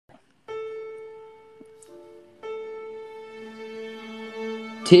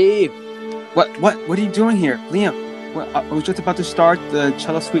Steve! What are you doing here, Liam? I was just about to start the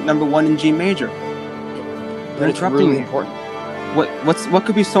cello suite number 1 in G major. But it's really important. What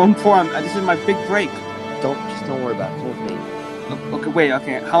could be so important? This is my big break. Don't worry about it. Come with me.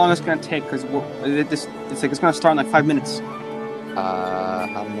 Okay. How long is it gonna take? Because it's gonna start in like 5 minutes. I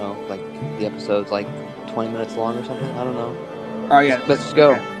don't know. Like the episode's like 20 minutes long or something. I don't know. Oh yeah. Let's just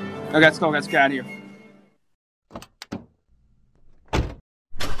go. Okay, let's go. Let's get out of here.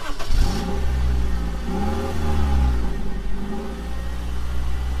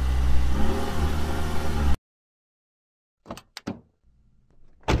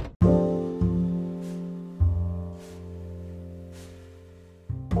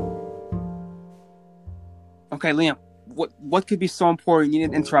 Okay, Liam, what could be so important? You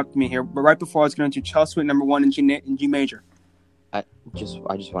didn't interrupt me here, but right before I was going to do cello suite number 1 in G major. I just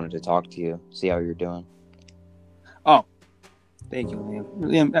wanted to talk to you, see how you're doing. Oh, thank you, Liam.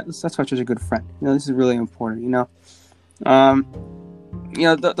 Liam, that's such a good friend. This is really important. Those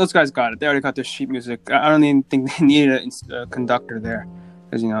guys got it. They already got their sheet music. I don't even think they needed a conductor there,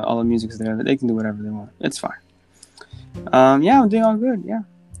 because all the music's there. They can do whatever they want. It's fine. I'm doing all good. Yeah.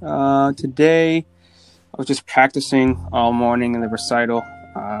 Today, I was just practicing all morning in the recital.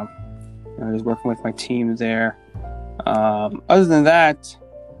 I was working with my team there. Other than that,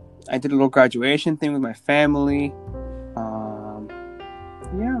 I did a little graduation thing with my family.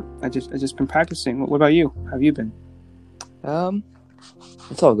 I just been practicing. What about you? How have you been?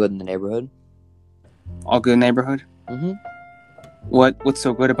 It's all good in the neighborhood. All good neighborhood? Mm-hmm. What's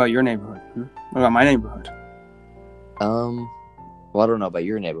so good about your neighborhood? What about my neighborhood? Well, I don't know about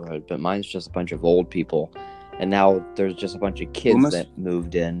your neighborhood, but mine's just a bunch of old people. And now there's just a bunch of kids that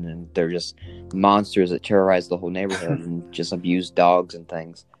moved in, and they're just monsters that terrorize the whole neighborhood and just abuse dogs and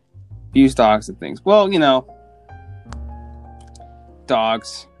things. Well,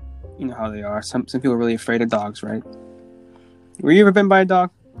 dogs. You know how they are. Some people are really afraid of dogs, right? Were you ever bitten by a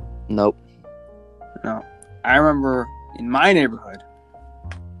dog? Nope. No. I remember in my neighborhood,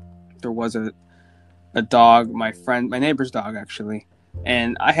 there was a dog, my neighbor's dog, actually.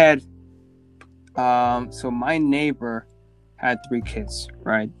 And I had, so my neighbor had 3 kids,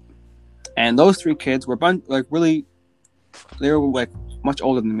 right? And those 3 kids were they were like much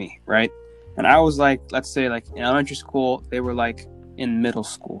older than me, right? And I was like, let's say like in elementary school, they were like in middle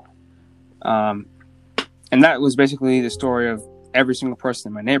school. And that was basically the story of every single person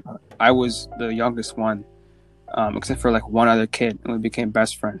in my neighborhood. I was the youngest one, except for like one other kid, and we became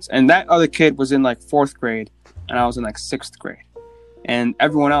best friends. And that other kid was in like 4th grade, and I was in like 6th grade. And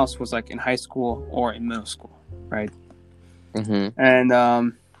everyone else was like in high school or in middle school, right? Mm-hmm. And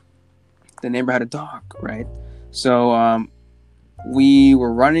the neighbor had a dog, right? So we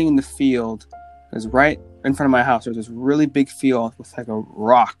were running in the field. It was right in front of my house. There was this really big field with like a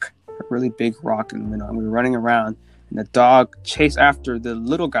really big rock in the middle. And we were running around, and the dog chased after the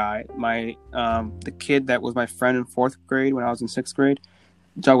little guy, the kid that was my friend in 4th grade when I was in 6th grade.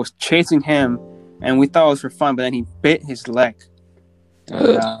 The dog was chasing him, and we thought it was for fun, but then he bit his leg.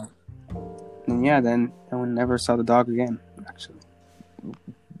 And then no one never saw the dog again, actually.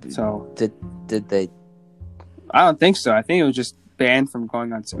 So did they? I don't think so. I think it was just banned from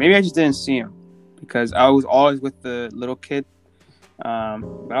going on. Maybe I just didn't see him because I was always with the little kid, but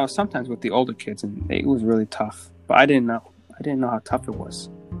I was sometimes with the older kids, and it was really tough. But I didn't know. How tough it was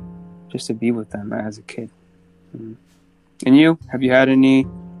just to be with them as a kid. Mm-hmm. And you, have you had any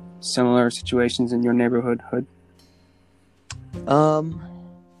similar situations in your neighborhood?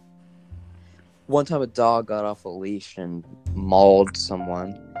 One time a dog got off a leash and mauled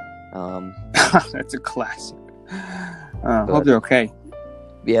someone. That's a classic. Hope they're okay.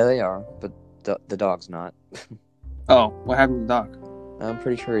 Yeah, they are, but the dog's not. Oh, what happened to the dog? I'm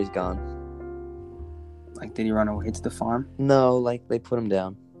pretty sure he's gone. Like, did he run away to the farm? No, like, they put him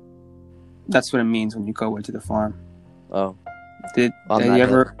down. That's what it means when you go away to the farm. Oh. Did you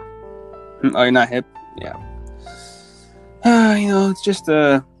ever... Hip. Oh, you're not hip? Yeah. It's just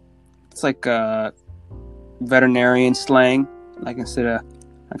it's like veterinarian slang. Like, instead of,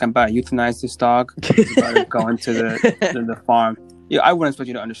 like, I'm about to euthanize this dog, it's about to go into the farm. Yeah, I wouldn't expect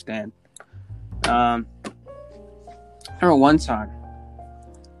you to understand. I remember one time,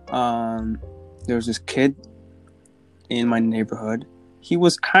 there was this kid in my neighborhood. He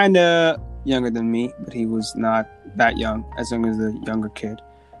was kind of younger than me, but he was not that young, as young as the younger kid.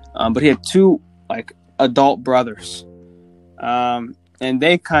 But he had 2, like, adult brothers. And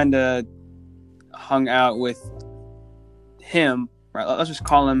they kind of hung out with him. Right? Let's just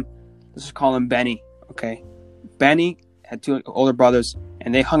call him Benny. Okay, Benny had 2 older brothers,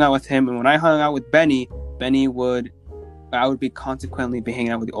 and they hung out with him. And when I hung out with Benny would I would be consequently be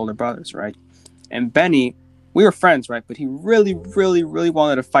hanging out with the older brothers, right? And Benny, we were friends, right? But he really, really, really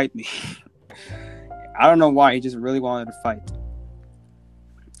wanted to fight me. I don't know why. He just really wanted to fight.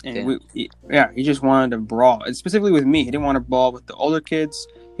 And he just wanted to brawl. And specifically with me. He didn't want to brawl with the older kids.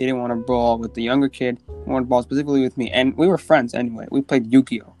 He didn't want to brawl with the younger kid. He wanted to brawl specifically with me. And we were friends anyway. We played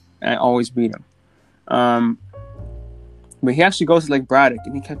Yu-Gi-Oh! And I always beat him. But he actually goes to Lake Braddock,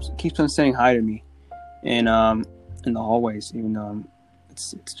 and he keeps on saying hi to me in the hallways, even though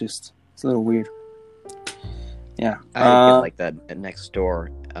it's a little weird. Yeah. I had a kid like that next door.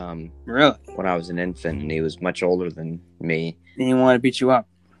 Really? When I was an infant, and he was much older than me. And he wanted to beat you up.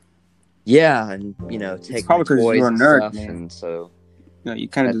 Yeah, and take my toys you're a and nerd, stuff, man. and so you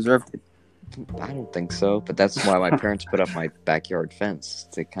kind of deserved it. I don't think so, but that's why my parents put up my backyard fence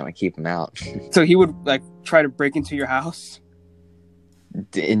to kind of keep him out. So he would try to break into your house?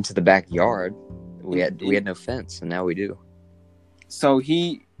 Into the backyard. We had no fence, and now we do. So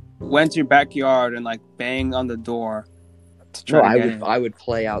he went to your backyard and banged on the door to try to get in. I would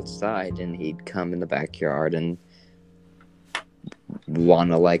play outside, and he'd come in the backyard and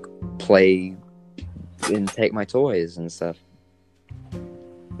want to play and take my toys and stuff.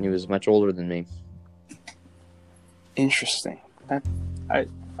 He was much older than me. Interesting. How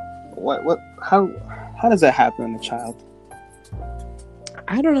does that happen in a child?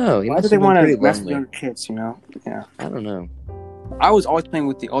 I don't know. Why do they want to mess with younger kids? Yeah. I don't know. I was always playing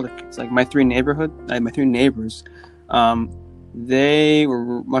with the older kids. My three neighbors, they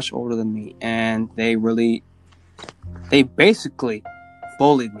were much older than me, and they basically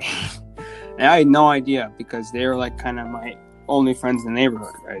bullied me. And I had no idea because they were kind of my only friends in the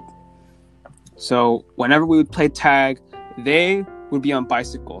neighborhood, right? So whenever we would play tag, they would be on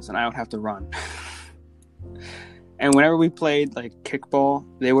bicycles and I would have to run. And whenever we played kickball,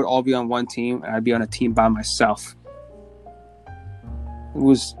 they would all be on one team and I'd be on a team by myself. It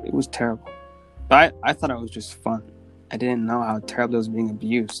was terrible. But I thought it was just fun. I didn't know how terribly I was being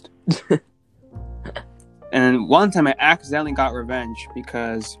abused. And one time I accidentally got revenge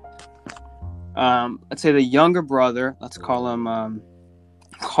because let's say the younger brother, let's call him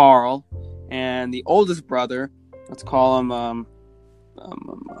Carl, and the oldest brother, let's call him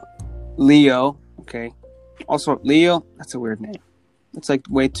Leo. Okay. Also, Leo, that's a weird name. It's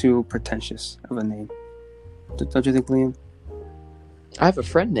way too pretentious of a name. Don't you think, Liam? I have a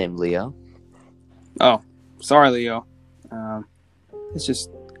friend named Leo. Oh, sorry, Leo. It's just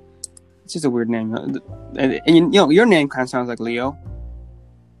a weird name. And your name kind of sounds like Leo.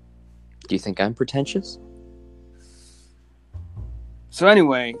 Do you think I'm pretentious? So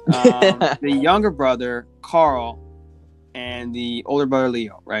anyway, the younger brother, Carl, and the older brother,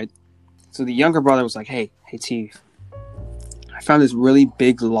 Leo, right? So the younger brother was like, hey, Steve, I found this really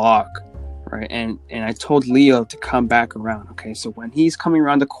big log, right? And I told Leo to come back around, okay? So when he's coming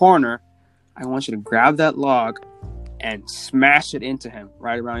around the corner, I want you to grab that log and smash it into him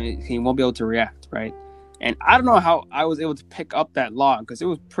right around. He won't be able to react, right? And I don't know how I was able to pick up that log because it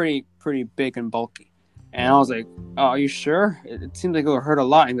was pretty big and bulky. And I was like, oh, are you sure? It seems like it would hurt a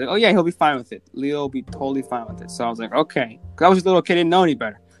lot. And he's like, oh, yeah, he'll be fine with it. Leo will be totally fine with it. So I was like, okay. Because I was just a little kid, didn't know any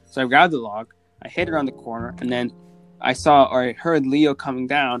better. So I grabbed the log, I hit it around the corner, and then I heard Leo coming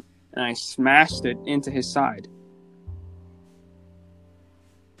down, and I smashed it into his side.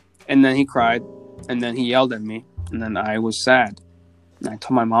 And then he cried, and then he yelled at me, and then I was sad. And I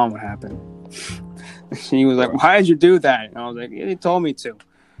told my mom what happened. She was like, why did you do that? And I was like, yeah, he told me to.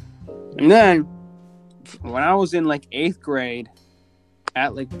 And then, when I was in 8th grade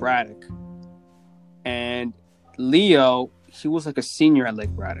at Lake Braddock, and Leo, he was a senior at Lake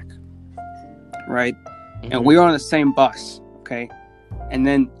Braddock, right? Mm-hmm. And we were on the same bus, okay? And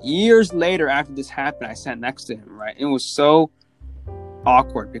then years later after this happened, I sat next to him, right? It was so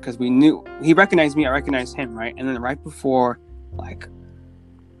awkward because we knew, he recognized me, I recognized him, right? And then right before,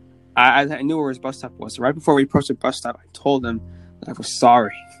 I knew where his bus stop was. So right before we approached the bus stop, I told him that I was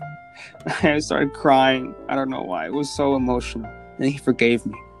sorry. I started crying. I don't know why. It was so emotional. And he forgave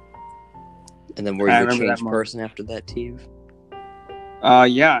me. And then were you a changed person after that, Steve?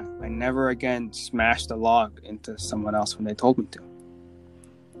 Yeah. I never again smashed a log into someone else when they told me to.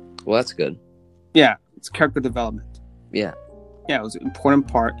 Well, that's good. Yeah. It's character development. Yeah. Yeah, it was an important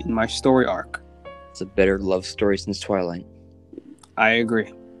part in my story arc. It's a better love story since Twilight. I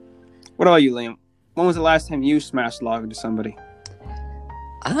agree. What about you, Liam? When was the last time you smashed a log into somebody?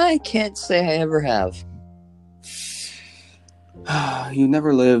 I can't say I ever have. You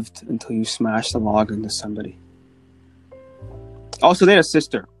never lived until you smashed a log into somebody. Also, they had a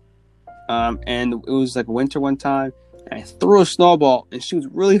sister. And it was winter one time. And I threw a snowball and she was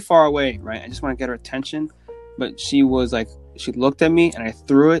really far away, right? I just want to get her attention. but she looked at me and I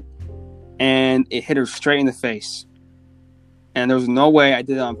threw it, and it hit her straight in the face. And there was no way I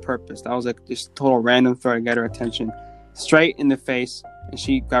did it on purpose. That was like just total random throw to get her attention, straight in the face, and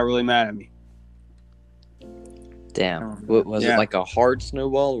she got really mad at me. Damn. Was it like a hard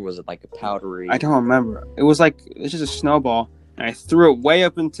snowball, or was it like a powdery? I don't remember. It's just a snowball, and I threw it way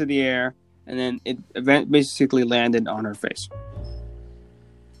up into the air, and then it basically landed on her face.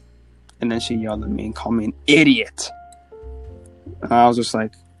 And then she yelled at me and called me an idiot. And I was just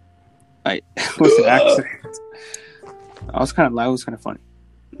like, it was an accident. It was kind of funny.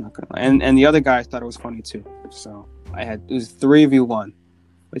 I'm not gonna lie. And the other guy thought it was funny too. So it was 3v1,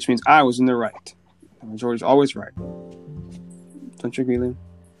 which means I was in the right. George is always right. Don't you agree, Liam?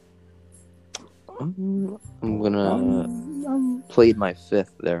 I'm gonna plead my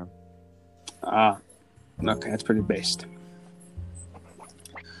fifth there. Okay, that's pretty based.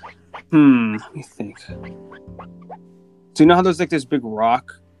 Let me think. So you know how there's like this big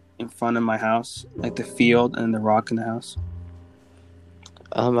rock in front of my house, like the field and the rock in the house?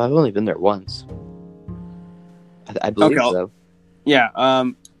 I've only been there once. I believe so. Yeah.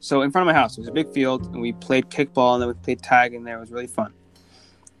 So in front of my house, there was a big field, and we played kickball, and then we played tag in there. It was really fun.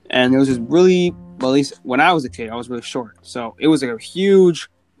 And it was just really, well, at least when I was a kid, I was really short. So it was like a huge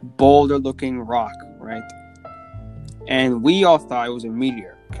boulder-looking rock, right? And we all thought it was a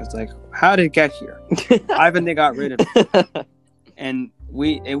meteor, because like, how did it get here? Why haven't they got rid of it? And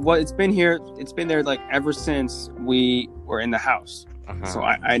it's been there like ever since we were in the house. So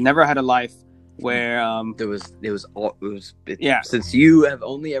I never had a life where since you have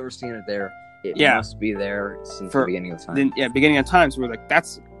only ever seen it there, it must be there since the beginning of time. Beginning of time. So we're like,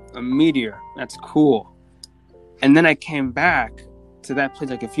 that's a meteor. That's cool. And then I came back to that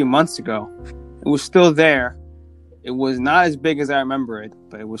place like a few months ago. It was still there. It was not as big as I remember it,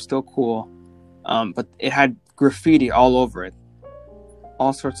 but it was still cool. But it had graffiti all over it,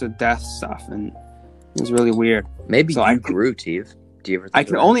 all sorts of death stuff, and it was really weird. Maybe so you grew, Steve. Do you ever? I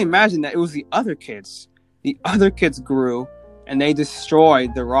can only imagine that it was the other kids. The other kids grew, and they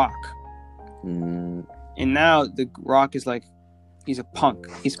destroyed the rock. And now the rock is like, he's a punk.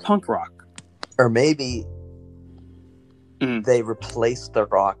 He's punk rock. Or maybe they replaced the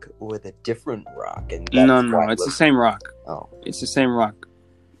rock with a different rock. And no, it's the same rock. Oh, it's the same rock,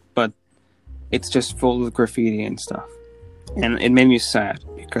 but it's just full of graffiti and stuff. And it made me sad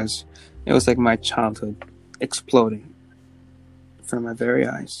because it was like my childhood exploding in front of my very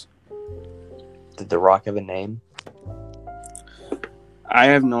eyes. Did the rock have a name? I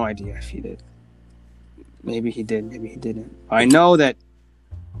have no idea if he did. Maybe he did, maybe he didn't. I know that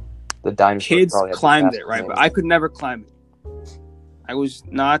the dinosaur kids climbed it, right? But I could never climb it. I was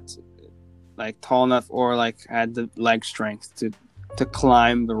not like tall enough or like had the leg strength to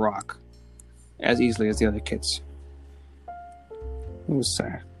climb the rock as easily as the other kids. It was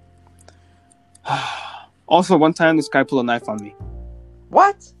sad. Also, one time this guy pulled a knife on me.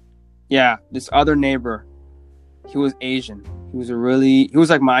 What? Yeah, this other neighbor. He was Asian. He was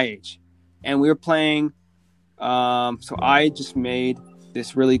like my age. And we were playing. So I just made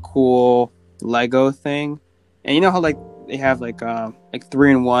this really cool Lego thing. And you know how like they have like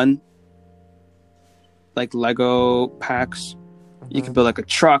 3-in-1 like Lego packs? Mm-hmm. You can build like a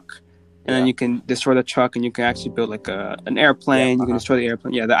truck. And then you can destroy the truck, and you can actually build like an airplane. You can destroy the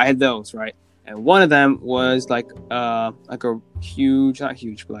airplane. Yeah, I had those, right? And one of them was like a huge, not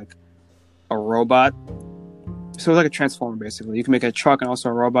huge, but like a robot. So it was like a transformer, basically. You can make a truck and also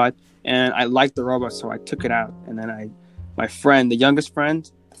a robot. And I liked the robot, so I took it out. And then my friend, the youngest friend,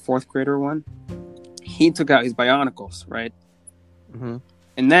 the 4th grader one, he took out his Bionicles, right? Mm-hmm.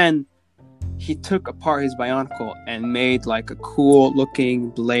 And then he took apart his Bionicle and made like a cool looking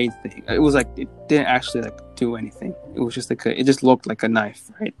blade thing. It was like, it didn't actually like do anything. It was just like it just looked like a knife,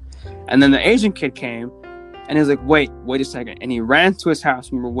 right? And then the Asian kid came and he was like, wait a second. And he ran to his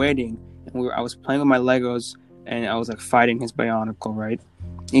house. We were waiting, and I was playing with my Legos, and I was like fighting his Bionicle, right?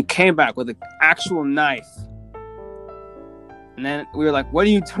 And he came back with an actual knife. And then we were like, what are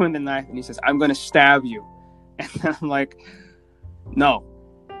you doing with the knife? And he says, I'm going to stab you. And then I'm like, no.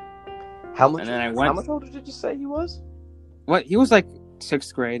 How much older did you say he was? What? He was like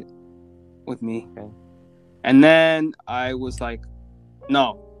 6th grade with me. Okay. And then I was like,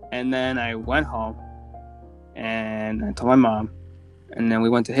 no. And then I went home and I told my mom. And then we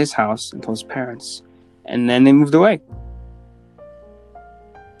went to his house and told his parents. And then they moved away.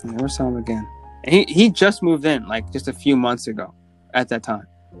 I never saw him again. And he just moved in like just a few months ago at that time.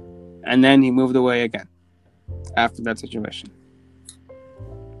 And then he moved away again after that situation.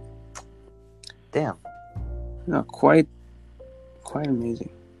 Damn. No, quite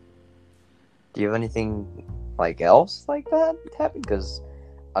amazing. Do you have anything else like that happen? Because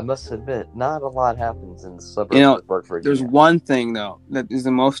I must admit, not a lot happens in the suburbs of Burke, Virginia. There's one thing though that is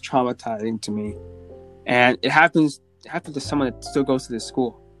the most traumatizing to me, and it happened to someone that still goes to this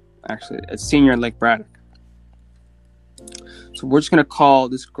school. Actually, a senior at Lake Braddock. So we're just gonna call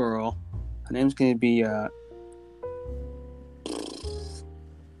this girl. Her name's gonna be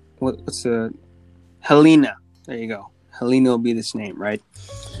Helena. There you go. Helena will be this name, right?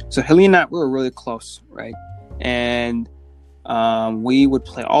 So Helena, we were really close, right? And we would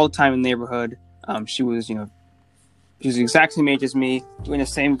play all the time in the neighborhood. She was the exact same age as me, doing the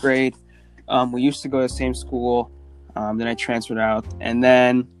same grade. We used to go to the same school. Then I transferred out, and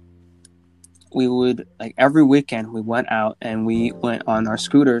then we would, like, every weekend we went out and we went on our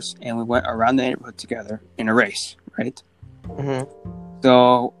scooters and we went around the neighborhood together in a race, right? Mm-hmm.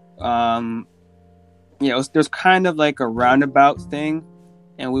 So there's kind of like a roundabout thing,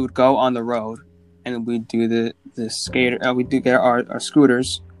 and we would go on the road and we'd do the skater. We do get our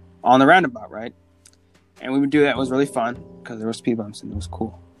scooters on the roundabout, right? And we would do that. It was really fun because there were speed bumps and it was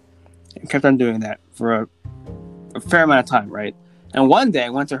cool. And kept on doing that for a fair amount of time, right? And one day I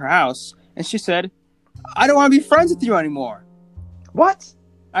went to her house and she said, "I don't want to be friends with you anymore." What?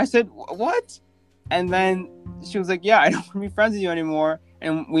 I said, "What?" And then she was like, "Yeah, I don't want to be friends with you anymore."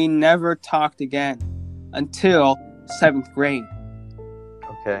 And we never talked again until 7th grade.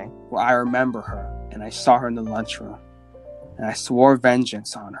 Okay. Well, I remember her, and I saw her in the lunchroom, and I swore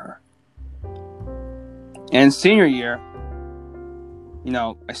vengeance on her. And senior year,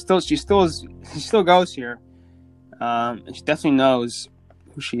 she still goes here, and she definitely knows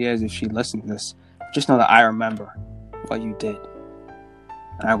who she is if she listens to this. Just know that I remember what you did,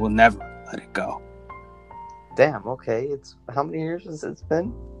 and I will never let it go. Damn. Okay. It's how many years has it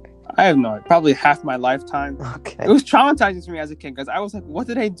been? I have no idea. Probably half my lifetime. Okay. It was traumatizing to me as a kid because I was like, what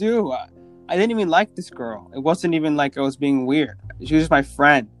did I do? I didn't even like this girl. It wasn't even like I was being weird. She was just my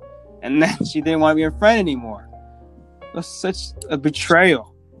friend. And then she didn't want to be a friend anymore. It was such a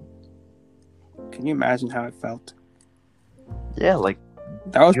betrayal. Can you imagine how it felt? Yeah, like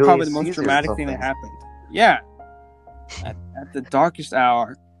that was Julius probably the most Caesar dramatic thing that happened. Yeah. At the darkest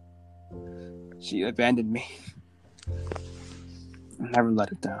hour, she abandoned me. I never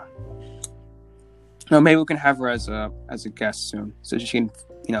let it down. No, maybe we can have her as a guest soon, so she can,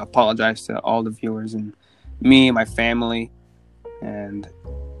 apologize to all the viewers and me and my family, and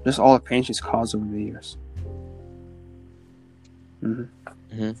just all the pain she's caused over the years. Mm-hmm.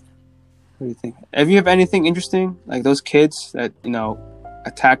 Mm-hmm. What do you think? Have you anything interesting, like those kids that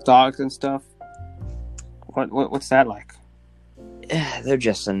attack dogs and stuff? What's that like? Yeah, they're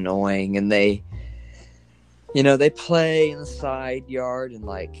just annoying, and they play in the side yard and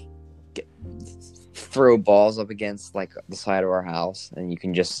throw balls up against like the side of our house, and you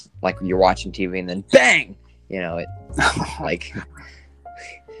can just you're watching TV and then bang, it like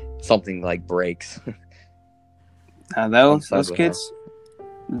something breaks. Those kids,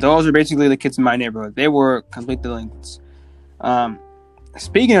 those are basically the kids in my neighborhood. They were complete delinquents.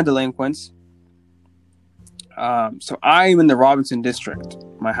 Speaking of delinquents, so I'm in the Robinson district.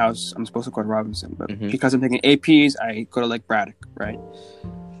 My house, I'm supposed to go to Robinson, but because I'm taking APs, I go to Lake Braddock, right?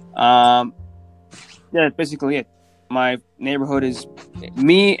 Yeah, that's basically it. My neighborhood is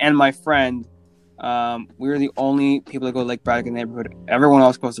me and my friend. We're the only people that go to Lake Braddock in the neighborhood. Everyone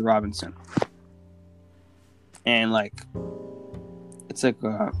else goes to Robinson. And it's like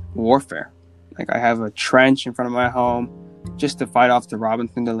warfare. I have a trench in front of my home just to fight off the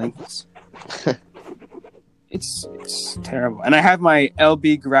Robinson delinquents. It's terrible. And I have my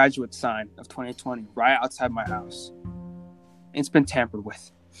LB graduate sign of 2020 right outside my house. It's been tampered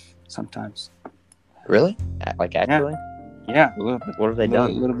with sometimes. Really? Actually? Yeah, a little bit. What have they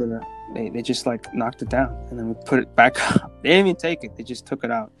done? A little bit of, they just knocked it down and then we put it back up. They didn't even take it. They just took it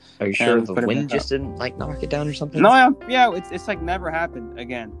out. Are you sure the wind just didn't knock it down or something? No, it's never happened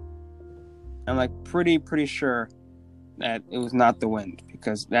again. I'm pretty sure that it was not the wind,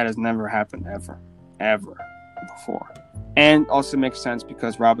 because that has never happened ever before. And also makes sense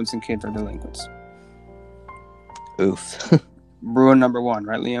because Robinson kids are delinquents. Oof. Bruin number 1,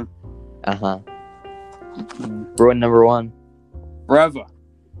 right, Liam? Uh-huh. Bruin number 1. Forever,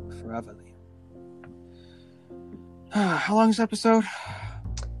 Liam. How long is this episode?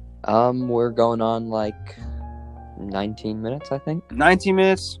 We're going on 19 minutes, I think. 19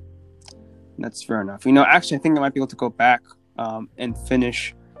 minutes? That's fair enough. Actually, I think I might be able to go back and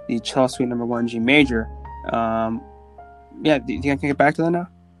finish the Cello Suite number 1 G major. Yeah, do you think I can get back to that now?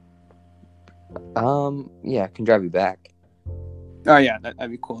 Yeah, I can drive you back. Oh, yeah,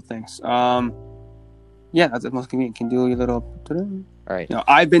 that'd be cool. Thanks. Yeah, that's the most convenient. Can do a little... All right.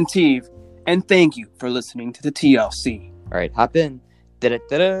 I've been Teve, And thank you for listening to the TLC. All right, hop in.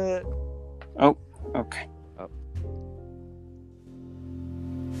 Da-da-da-da. Oh, okay.